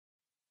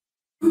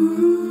Can't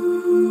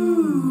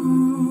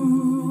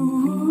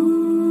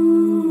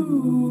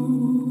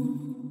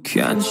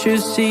you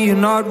see you're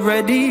not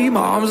ready?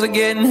 My arms are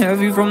getting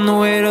heavy from the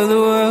weight of the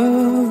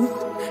world.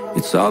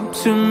 It's up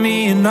to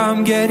me and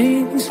I'm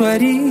getting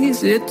sweaty.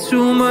 Is it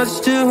too much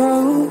to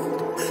hold?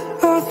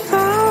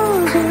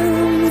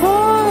 1,000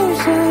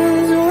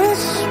 voices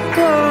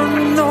whisper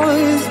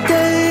noise.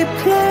 They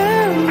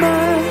play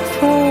my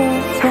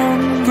fall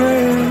from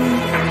grace.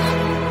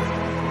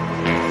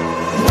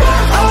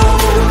 Oh,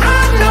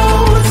 I know.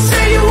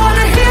 Say you want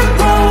a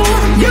hero.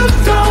 You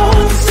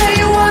don't. Say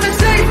you want to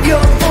save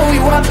your boy.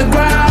 You off the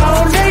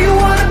ground. Say you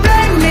want to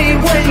blame me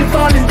when you're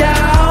falling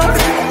down.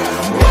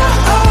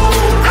 Oh,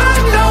 I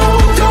know.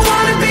 Don't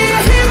want to be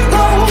a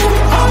hero.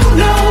 Oh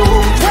no.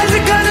 When's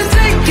it gonna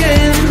sink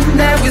in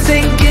that we're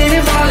sinking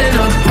and falling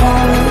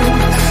apart?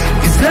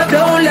 'Cause love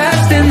don't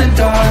last in the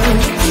dark.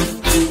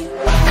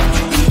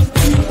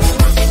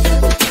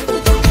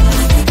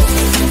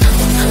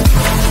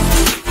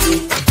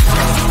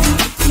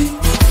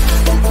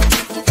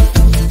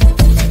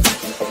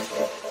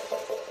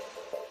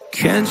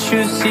 Can't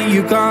you see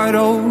you got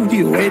old?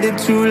 You waited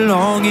too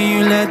long and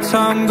you let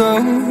time go.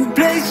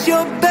 Place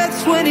your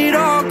bets when it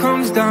all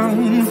comes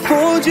down.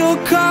 Fold your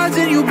cards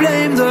and you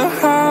blame the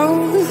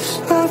house.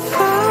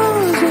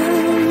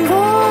 1,000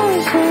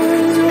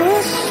 voices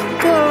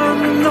whisper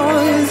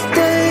noise.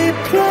 They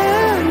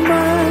play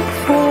my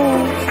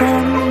fall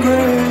from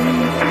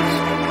grace.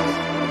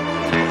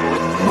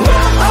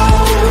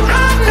 Oh,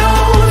 I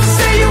know.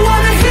 Say you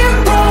want a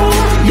hero.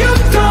 You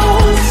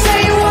don't. Say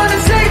you want to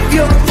save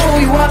your boy.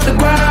 You off the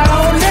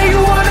ground. Say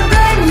you want to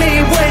blame me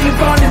when you're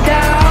falling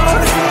down.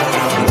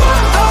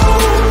 Oh,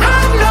 I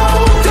know.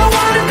 Don't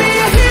want to be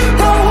a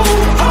hero.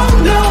 Oh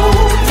no.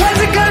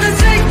 When's it gonna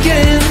sink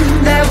in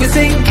that we're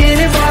sinking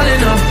and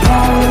falling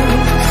apart?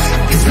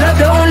 'Cause love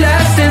don't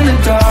last in the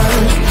dark.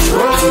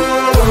 Oh,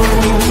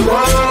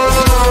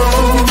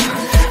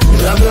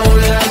 love don't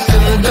last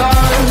in the dark.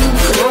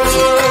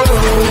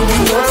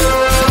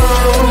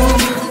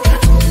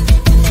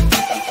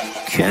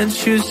 Can't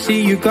you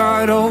see you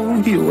got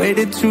old? You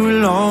waited too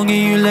long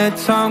and you let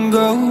time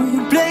go.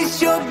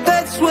 Place your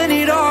bets when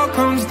it all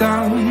comes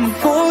down.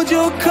 Fold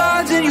your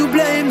cards and you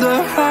blame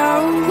the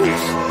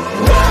house.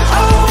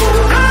 Oh,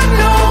 I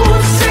know.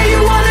 Say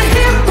you want a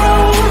hero.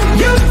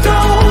 You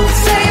don't.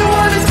 Say you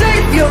want to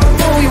save your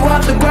boy. You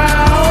off the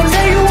ground.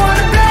 Say you want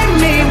to blame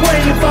me when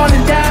you're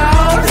falling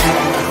down.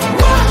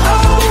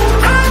 Oh,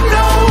 I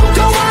know.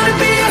 Don't want to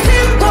be a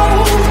hero.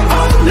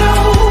 Oh no.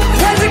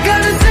 When's it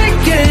gonna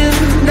sink in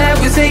that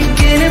we're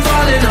sinking and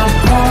falling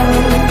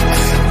apart?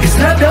 'Cause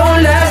love don't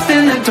last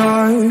in the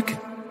dark.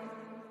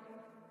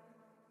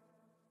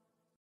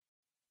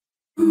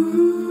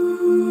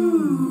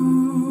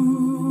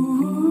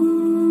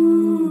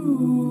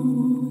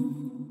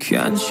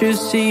 Can't you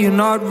see you're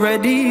not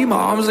ready? My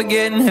arms are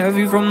getting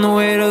heavy from the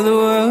weight of the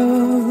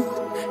world.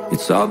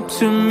 It's up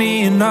to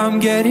me and I'm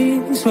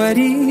getting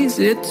sweaty. Is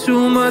it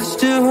too much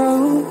to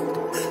hold?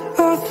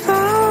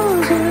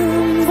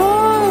 1,000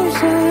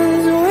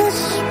 voices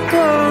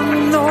whisper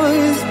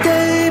noise.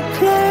 They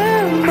play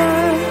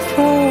my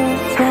fall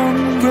from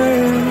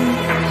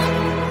grace.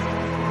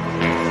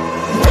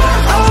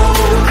 Oh,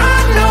 I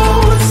know.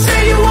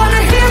 Say you want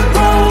a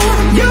hero.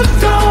 You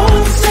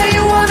don't. Say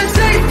you want to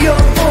save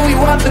your boy. You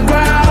off the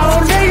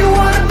ground. Say you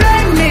want to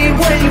blame me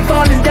when you're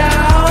falling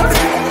down.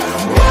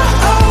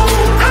 Oh,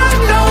 I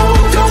know.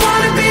 Don't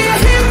want to be a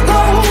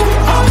hero.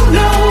 Oh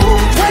no.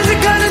 When's it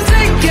gonna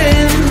sink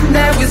in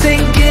that we're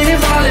sinking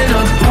and falling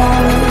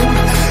apart?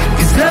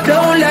 'Cause love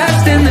don't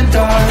last in the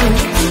dark.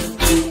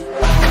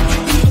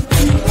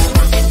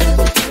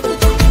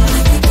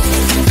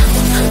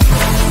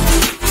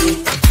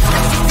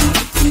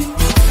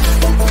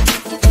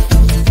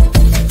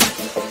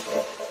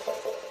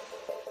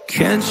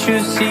 Can't you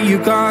see you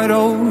got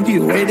old?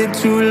 You waited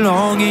too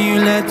long and you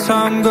let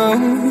time go.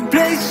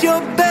 Place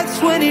your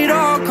bets when it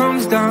all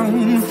comes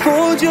down.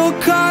 Fold your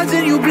cards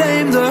and you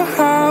blame the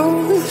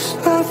house.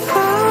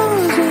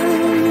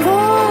 1,000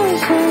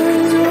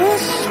 voices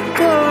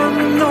whisper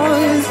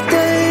noise.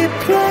 They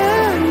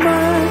play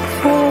my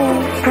fall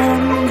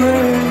from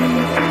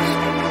grace.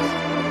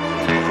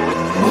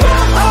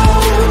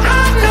 Oh,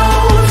 I know.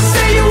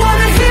 Say you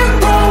want a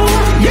hero.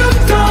 You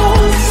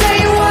don't. Say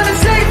you want to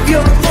save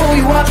your boy.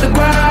 You off the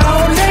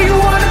ground. Say you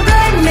want to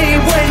blame me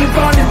when you're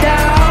falling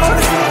down.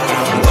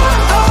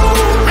 Oh,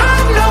 I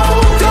know.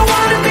 Don't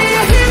want to be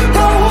a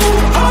hero.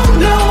 Oh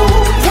no.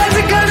 When's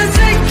it gonna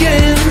sink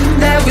in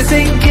that we're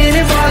sinking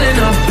and falling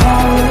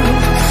apart?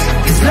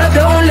 'Cause love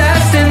don't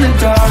last in the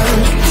dark.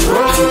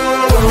 Oh,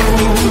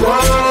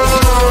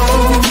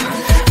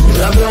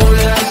 love don't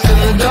last in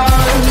the dark.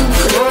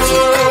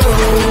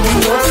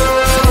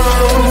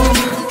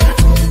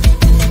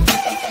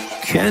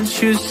 Can't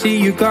you see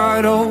you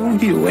got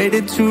old? You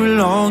waited too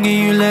long and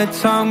you let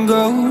time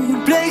go.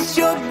 Place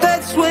your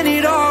bets when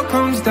it all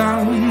comes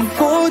down.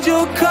 Fold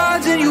your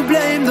cards and you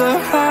blame the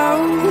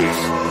house.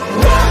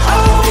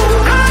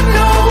 Oh, I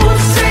know.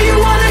 Say you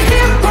want a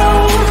hero.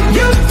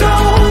 You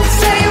don't.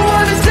 Say you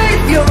want to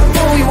save your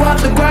boy. You off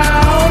the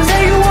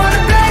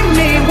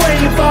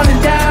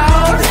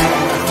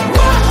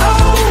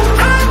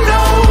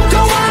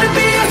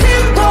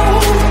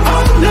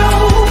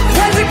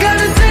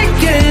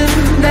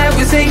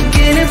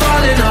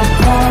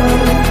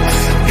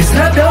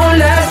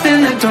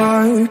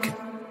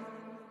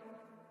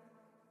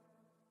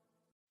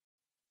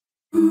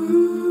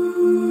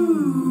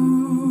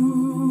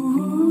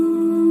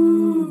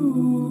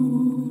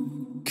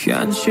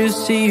Can't you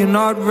see you're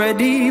not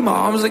ready? My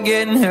arms are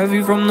getting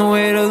heavy from the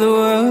weight of the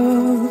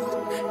world.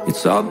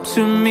 It's up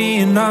to me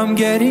and I'm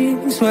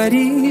getting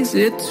sweaty. Is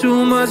it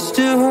too much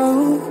to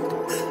hold?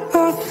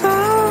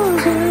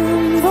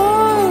 1,000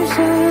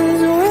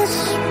 voices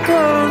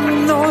whisper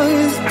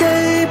noise.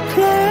 They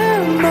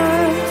play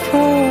my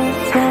fall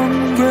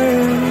from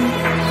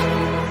grace.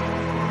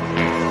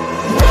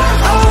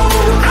 Oh,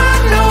 I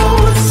know.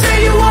 Say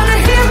you want a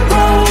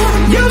hero,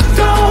 you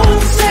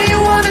don't. Say you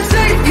wanna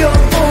save your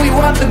boy, you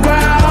off the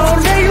ground.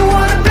 Say you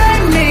wanna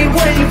blame me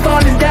when you're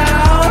falling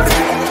down.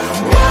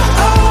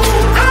 Oh,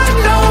 I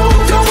know.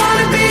 Don't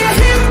wanna be a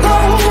hero.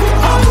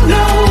 Oh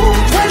no,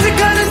 when's it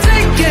gonna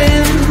sink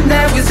in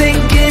that we're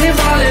sinking and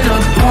falling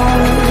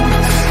apart?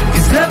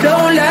 'Cause love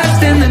don't last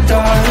in the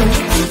dark.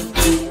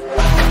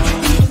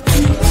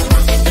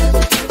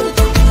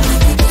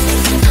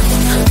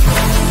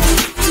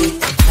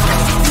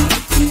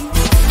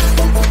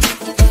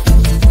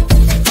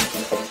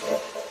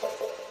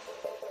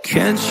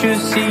 Can't you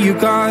see you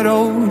got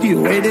old? You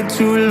waited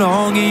too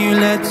long and you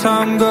let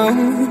time go.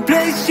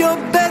 Place your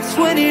bets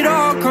when it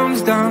all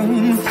comes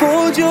down.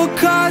 Fold your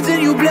cards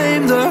and you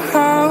blame the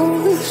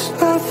house.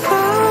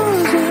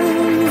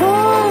 1,000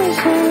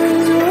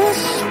 voices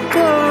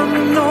whisper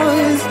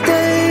noise.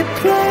 They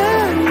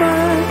play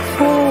my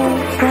fall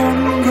from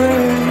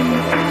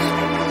grace.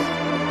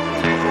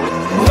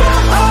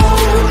 Oh,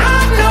 I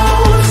know.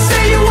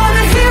 Say you want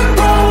a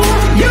hero,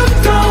 you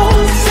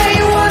don't. Say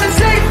you wanna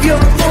save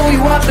your boy,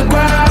 you off the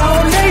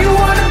ground. Say you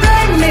wanna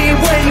blame me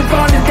when you're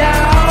falling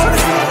down.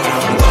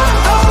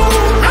 Oh,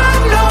 I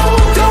know.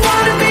 Don't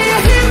wanna be a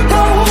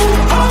hero.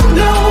 Oh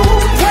no,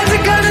 when's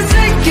it gonna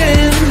sink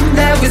in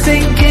that we're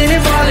sinking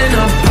and falling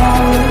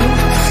apart?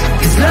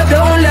 'Cause love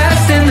don't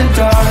last in the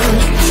dark.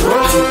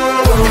 Oh,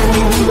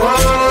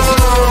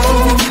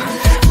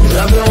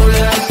 love don't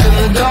last in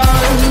the dark.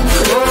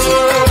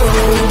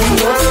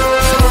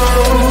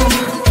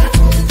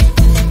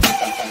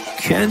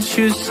 Can't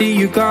you see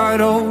you got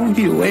old?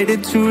 You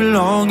waited too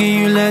long and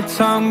you let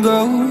time go.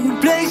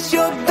 Place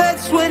your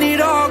bets when it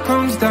all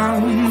comes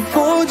down.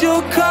 Fold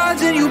your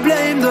cards and you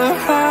blame the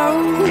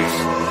house.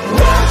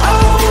 Oh,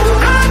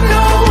 I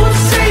know.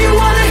 Say you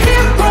want a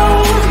hero,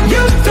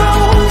 you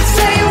don't.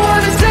 Say you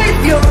wanna save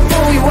your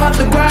boy, you off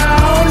the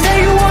ground. Say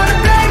you wanna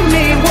blame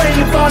me when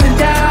you're falling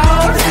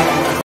down.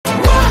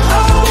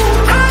 Oh,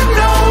 I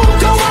know.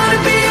 Don't wanna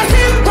be a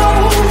hero.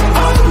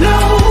 Oh no,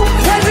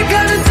 when's it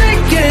gonna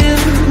sink in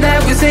that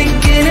we're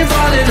sinking and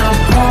falling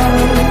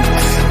apart?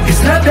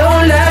 'Cause love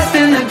don't last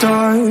in the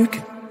dark.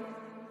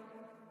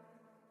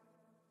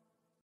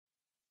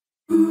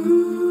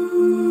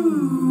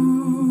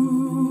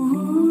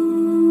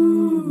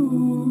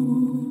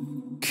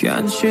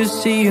 Can't you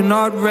see you're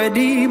not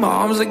ready? My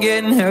arms are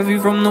getting heavy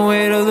from the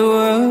weight of the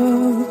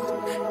world.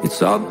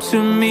 It's up to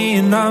me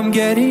and I'm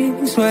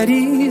getting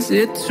sweaty. Is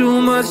it too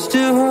much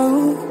to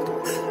hold?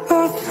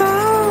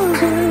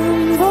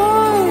 1,000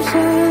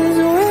 voices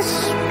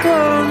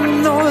whisper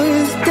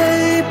noise.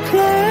 They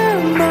play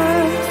my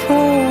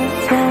fall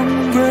from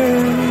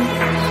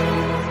grace.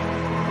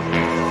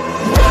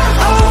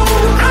 Oh,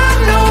 I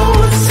know.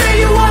 Say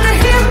you want a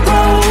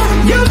hero,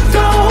 you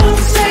don't.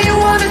 Say you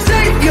wanna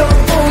save your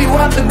boy, you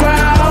off the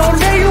ground.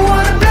 Say you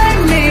wanna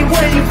blame me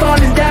when you're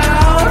falling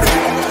down.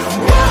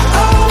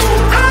 Oh,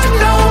 I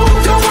know.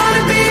 Don't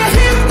wanna be a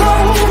hero.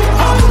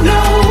 Oh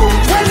no,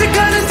 when's it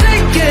gonna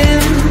sink in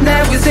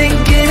that we're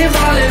sinking and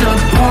falling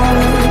apart?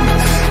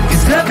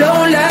 'Cause love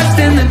don't last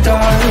in the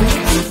dark.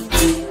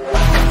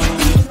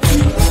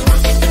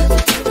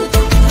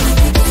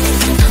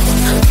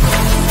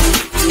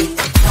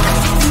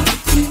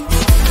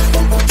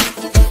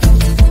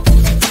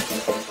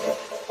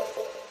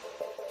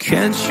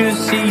 Can't you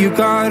see you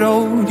got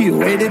old? You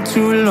waited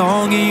too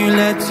long and you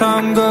let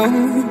time go.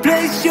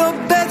 Place your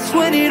bets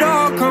when it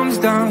all comes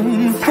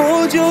down.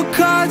 Fold your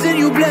cards and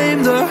you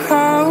blame the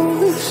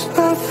house.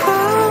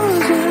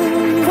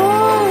 1,000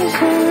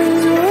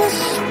 voices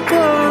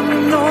whisper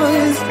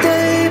noise.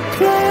 They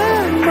play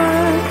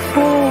my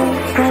fall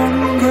from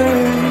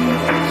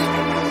grace.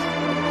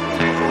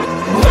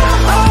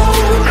 Oh,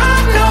 I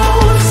know.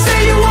 Say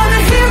you want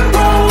a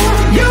hero,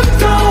 you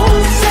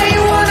don't. Say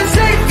you wanna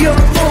save your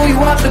boy, you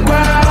off the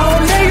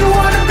ground. Say you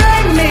wanna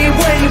blame me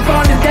when you're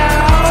falling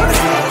down.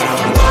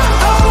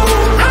 Oh,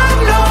 I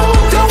know.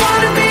 Don't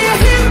wanna be a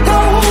hero.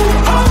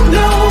 Oh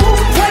no,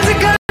 when's it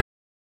gonna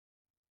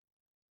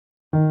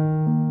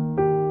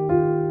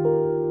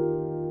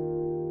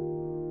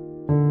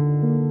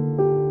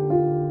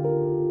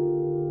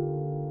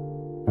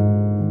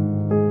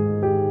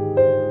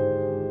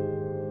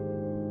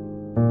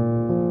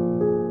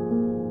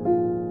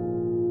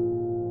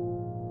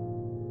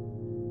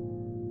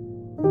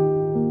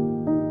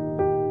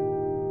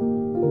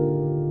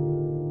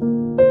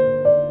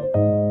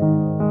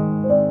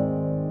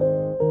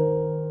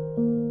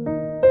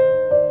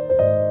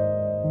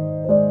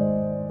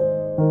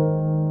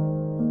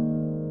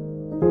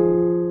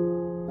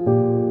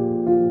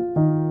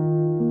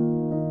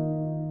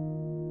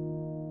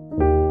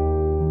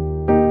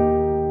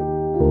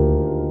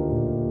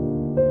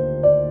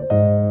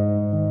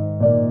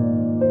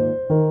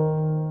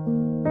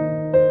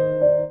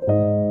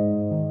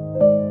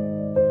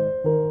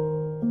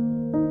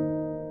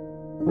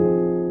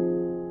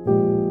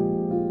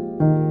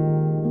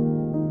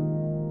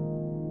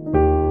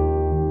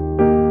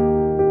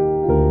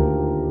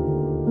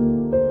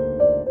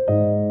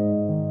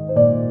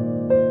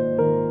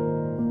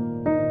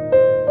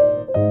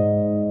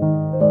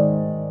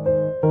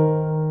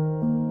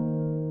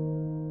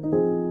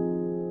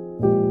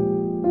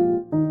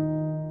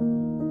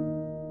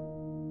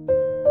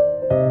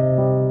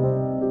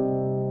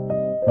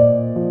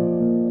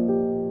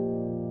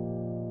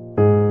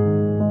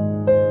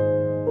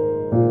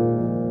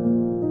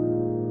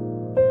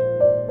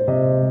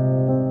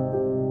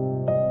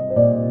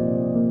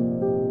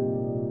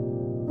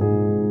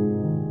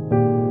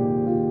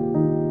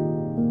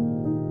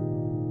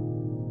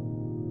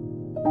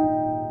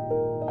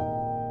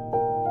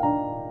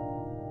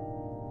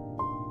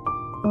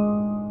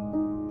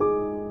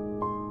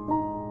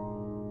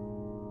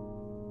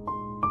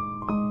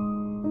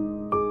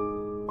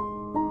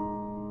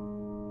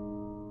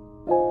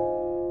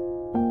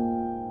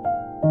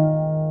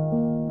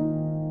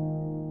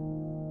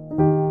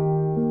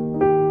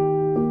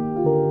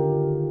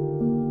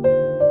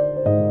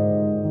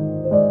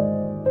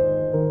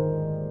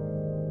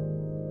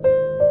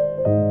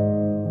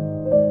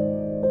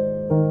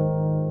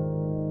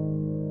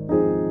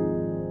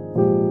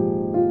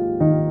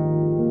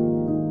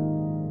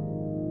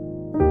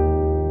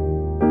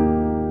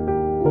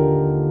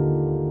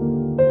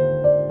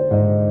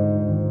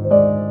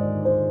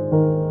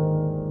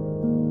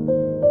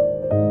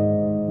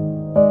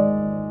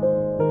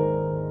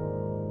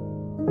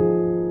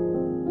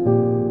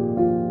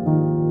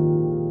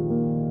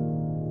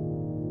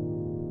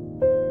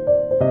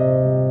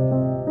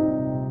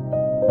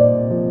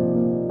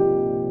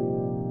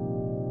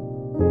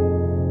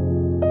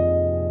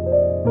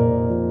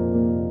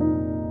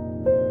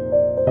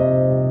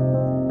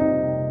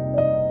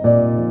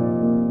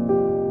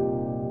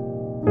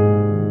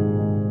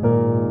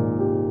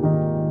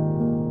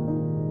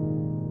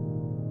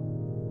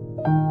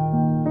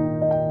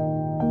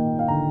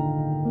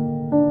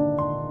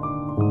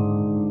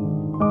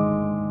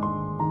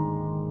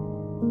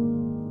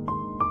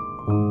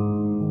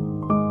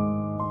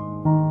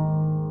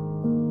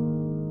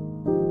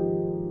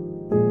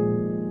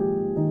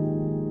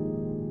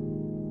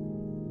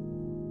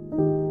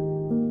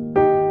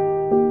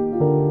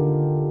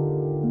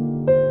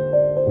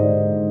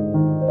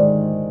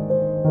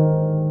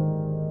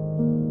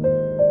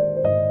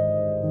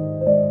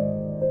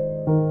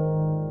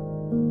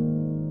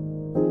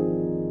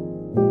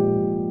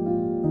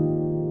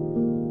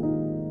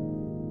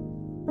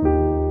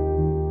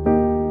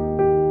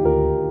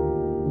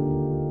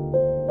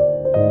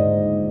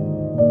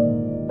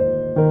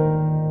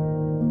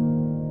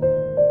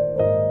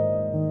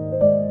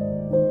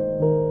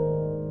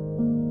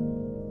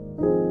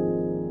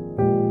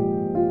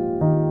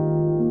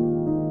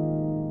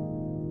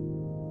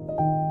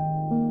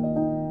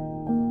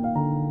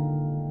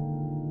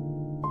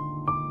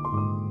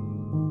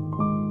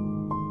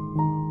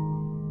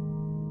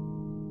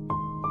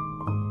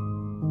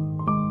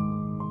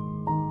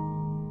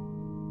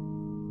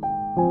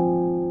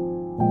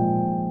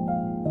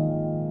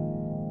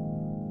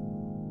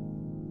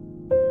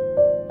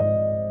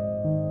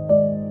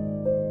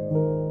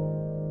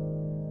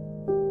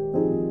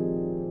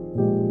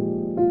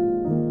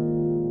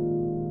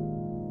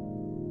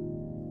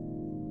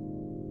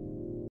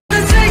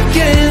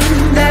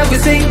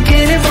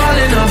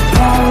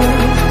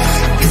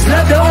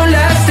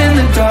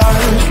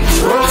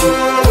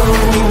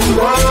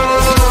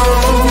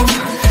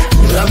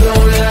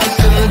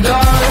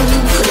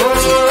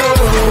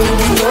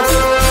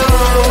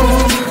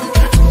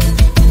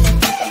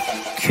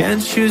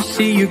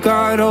see you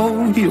got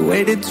old. You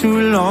waited too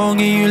long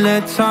and you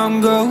let time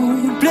go.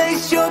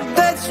 Place your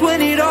bets when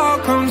it all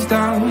comes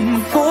down.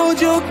 Fold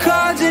your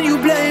cards and you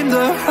blame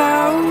the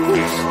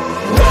house.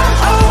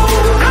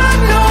 Oh, I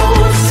know.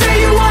 Say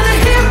you want a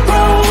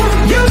hero,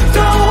 you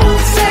don't.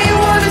 Say you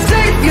wanna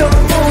save your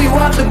pull you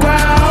off the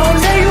ground.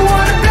 Say you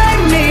wanna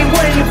blame me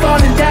when you're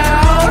falling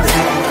down.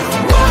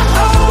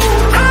 Oh,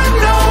 I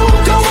know.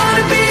 Don't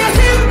wanna be a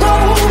hero.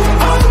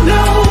 Oh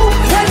no,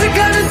 when's it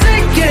gonna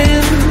sink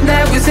in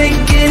that we're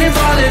sinking and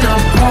falling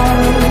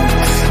apart?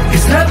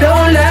 'Cause love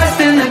don't last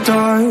in the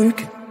dark.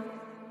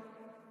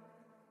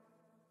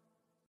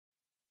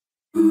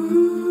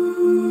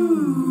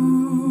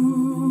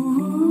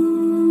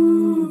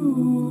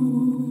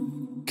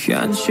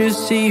 Can't you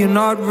see you're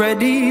not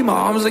ready? My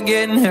arms are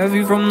getting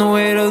heavy from the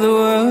weight of the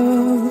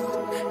world.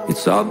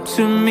 It's up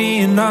to me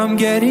and I'm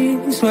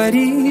getting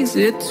sweaty. Is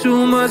it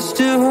too much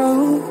to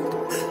hold?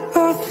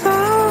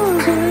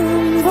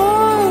 1,000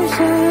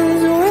 voices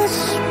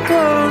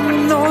whisper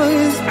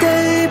noise.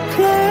 They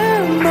play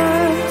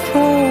my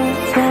fall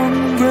from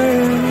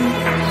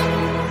grace.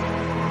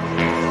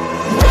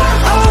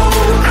 Oh,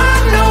 I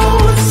know.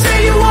 Say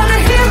you want a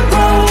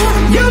hero,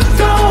 you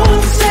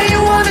don't. Say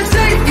you wanna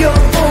save your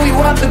pull you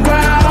off the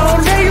ground.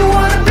 Say you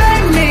wanna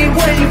blame me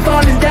when you're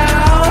falling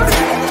down.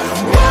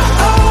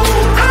 Oh,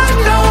 I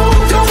know.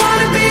 Don't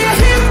wanna be a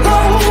hero.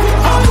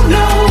 Oh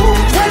no,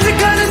 when's it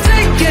gonna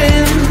sink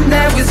in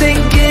that we're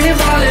sinking and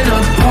falling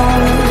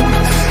apart?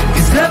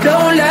 'Cause love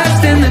don't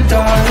last in the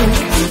dark.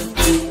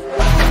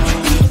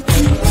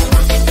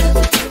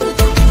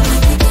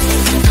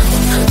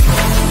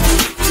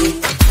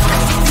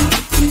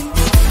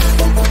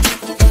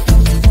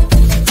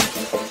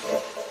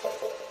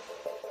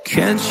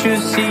 Can't you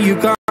see you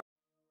got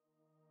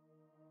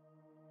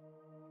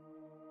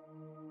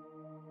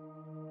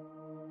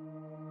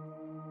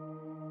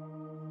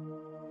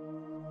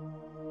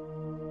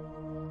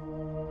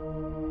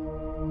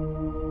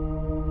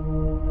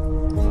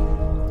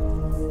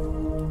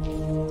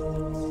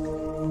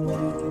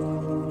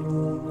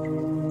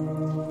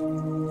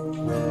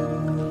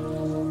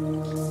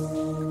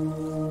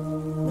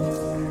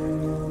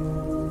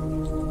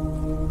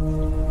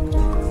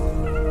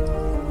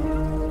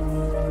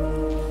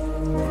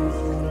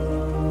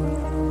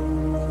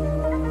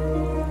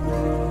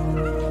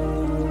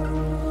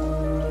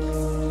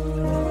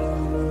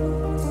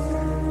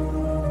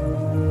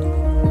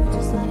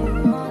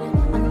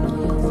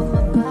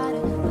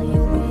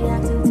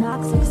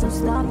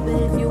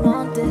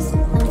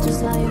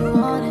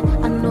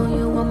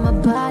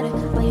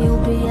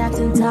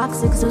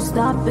toxic, so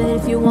stop it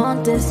if you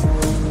want this.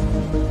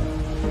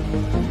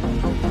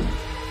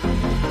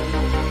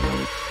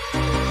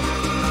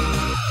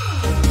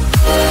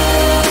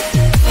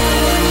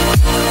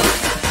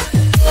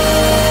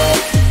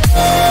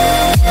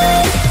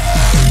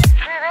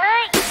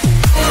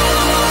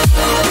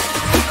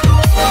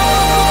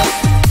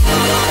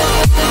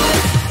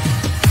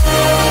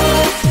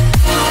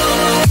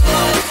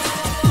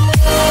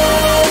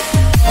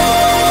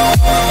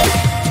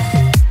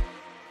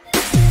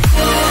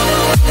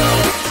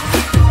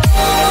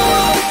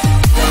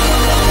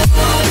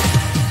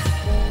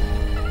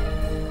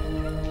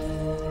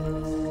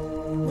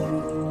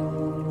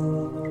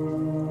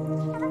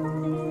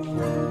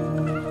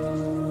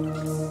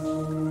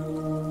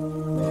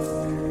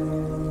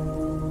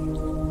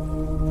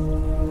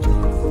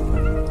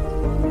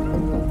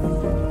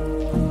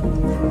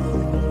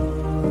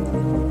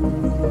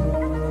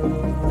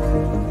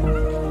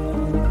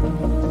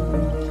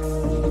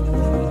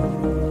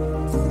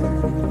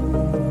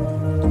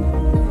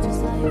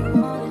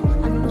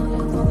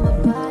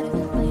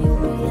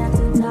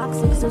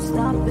 So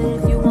stop it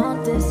if you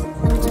want this.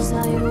 I'm just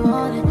how you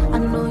want it. I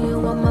know you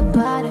want my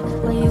body,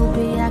 but you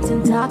be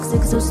acting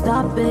toxic. So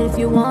stop it if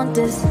you want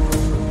this.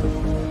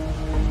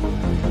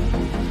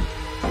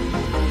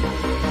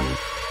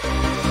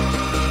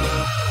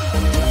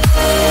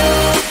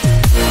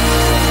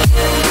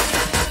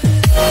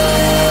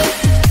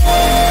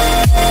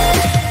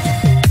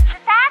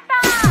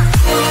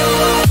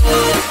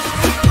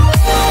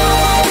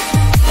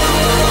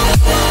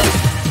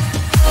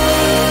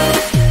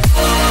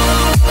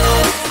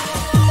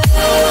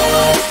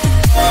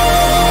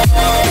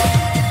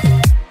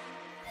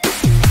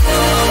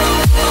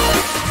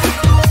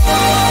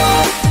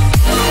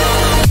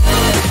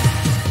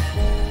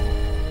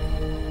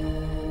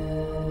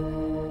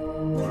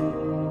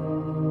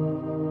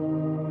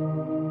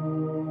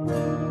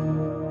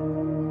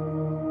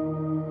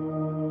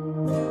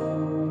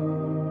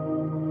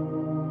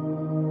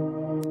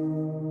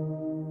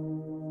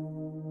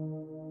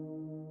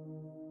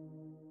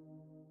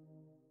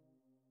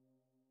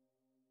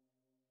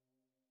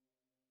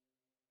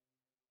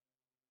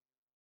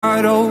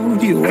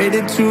 old. You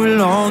waited too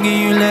long and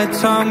you let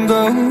time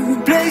go.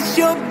 Place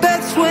your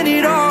bets when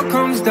it all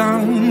comes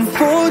down.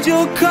 Fold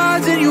your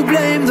cards and you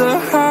blame the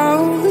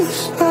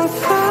house.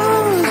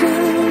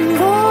 1,000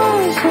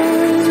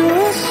 voices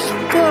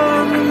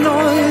whisper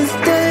noise.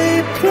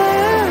 They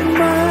play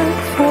my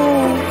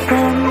fall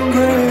from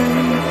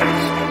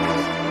grace.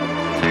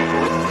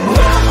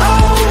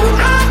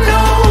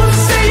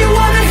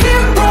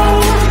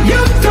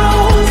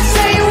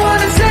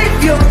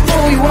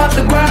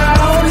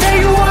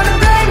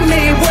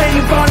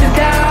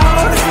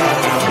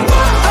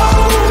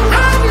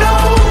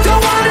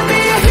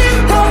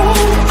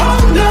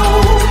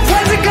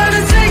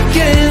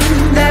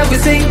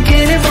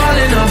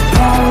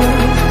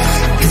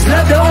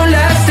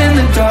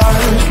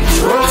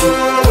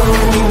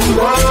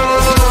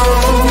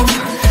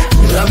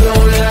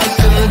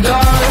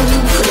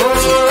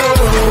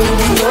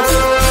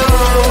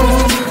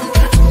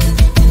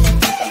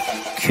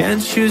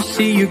 Can't you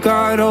see you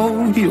got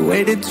old? You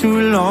waited too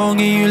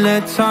long and you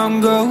let time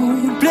go.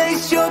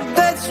 Place your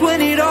bets when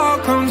it all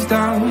comes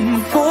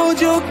down. Fold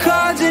your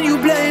cards and you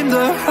blame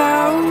the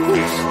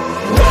house.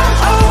 Whoa,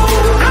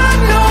 I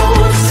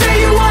know. Say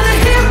you want a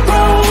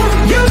hero,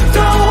 you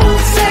don't.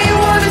 Say you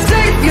wanna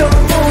save your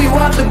pull you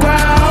off the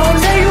ground.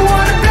 Say you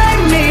wanna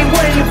blame me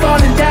when you're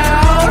falling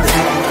down.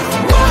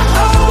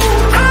 Whoa,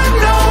 I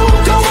know.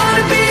 Don't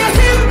wanna be a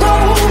hero,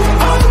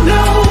 oh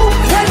no.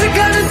 When's it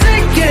gonna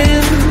sink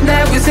in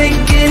that we're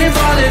sinking and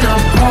falling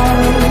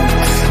apart?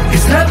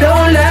 'Cause love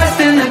don't last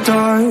in the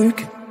dark.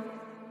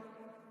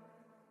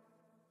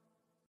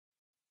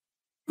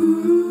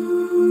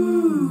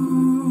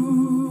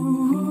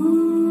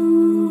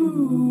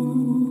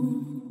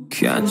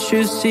 Can't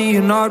you see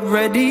you're not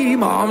ready?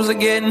 My arms are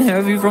getting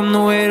heavy from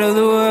the weight of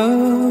the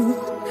world.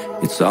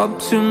 It's up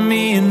to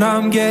me and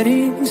I'm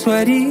getting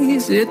sweaty.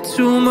 Is it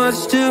too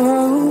much to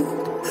hold?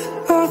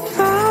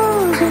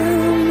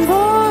 1,000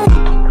 volts.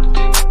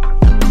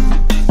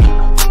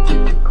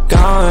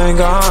 Going,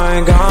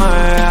 going,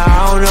 going. I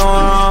don't know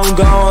where I'm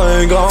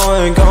going,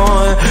 going,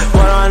 going.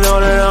 But I know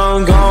that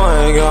I'm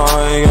going,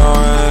 going,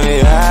 going.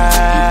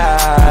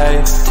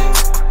 Yeah,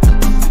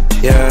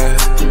 yeah.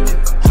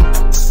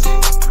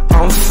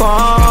 I'm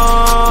falling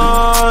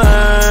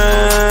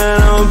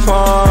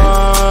apart,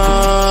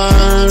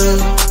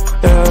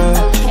 yeah.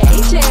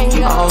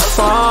 I'm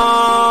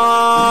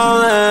falling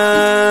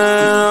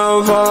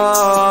apart.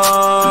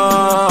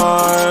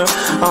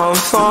 I'm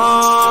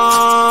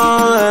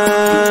falling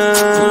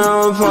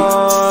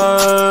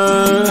apart,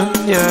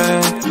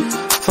 yeah.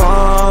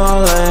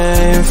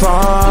 Falling,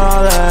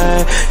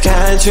 falling.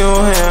 Can't you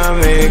hear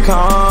me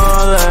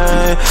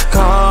calling,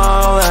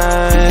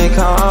 calling,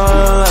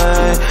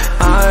 calling?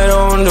 I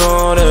don't do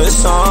this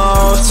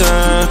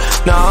often.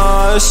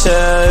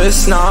 Nauseous,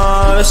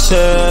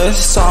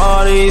 nauseous.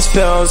 All these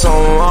pills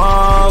I'm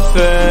off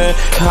it.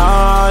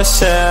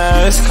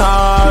 Cautious,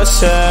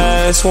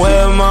 cautious.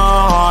 With my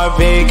heart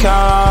be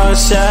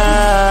cautious,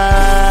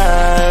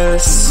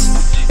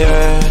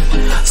 yeah.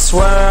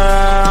 Swear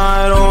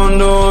I don't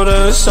do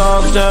this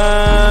often.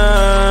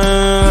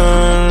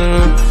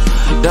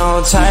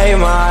 Don't take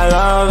my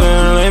love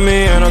and leave me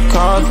in a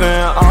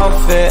coffin.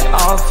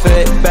 Off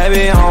it,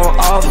 baby, I'm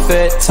off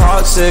it.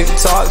 Toxic,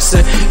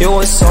 toxic, you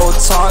are so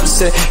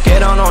toxic. Get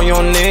down on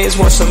your knees,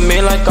 worship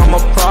me like I'm a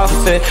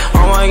prophet.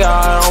 Oh my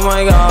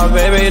god,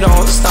 baby,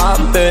 don't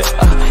stop it,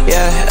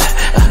 yeah.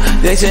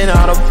 Dixon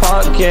out of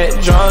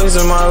pocket, drugs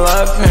in my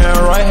left hand,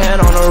 right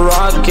hand on a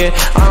rocket.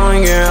 I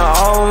don't get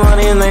all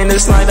money, lane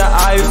this like the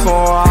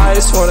iPhone. I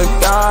swear to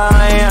God, I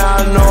ain't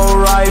have no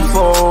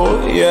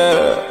rifle,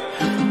 yeah.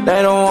 They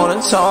don't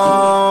wanna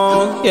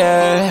talk,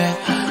 yeah.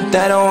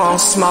 They don't wanna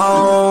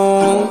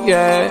smoke,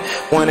 yeah.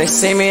 When they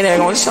see me, they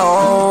gon'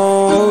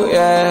 choke,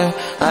 yeah.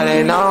 Now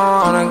they know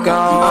I wanna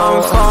go,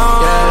 I'm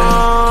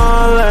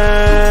falling,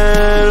 yeah.